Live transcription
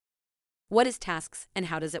What is tasks and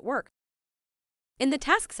how does it work? In the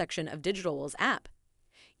task section of Digital Wills app,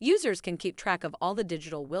 users can keep track of all the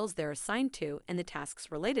digital wills they're assigned to and the tasks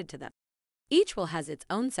related to them. Each will has its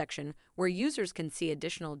own section where users can see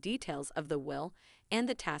additional details of the will and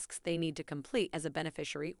the tasks they need to complete as a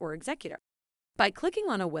beneficiary or executor. By clicking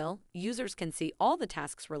on a will, users can see all the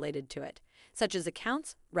tasks related to it, such as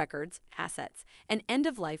accounts, records, assets, and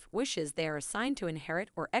end-of-life wishes they are assigned to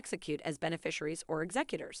inherit or execute as beneficiaries or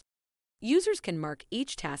executors. Users can mark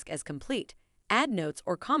each task as complete, add notes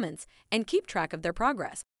or comments, and keep track of their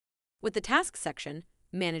progress. With the tasks section,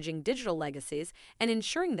 managing digital legacies and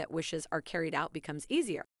ensuring that wishes are carried out becomes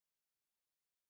easier.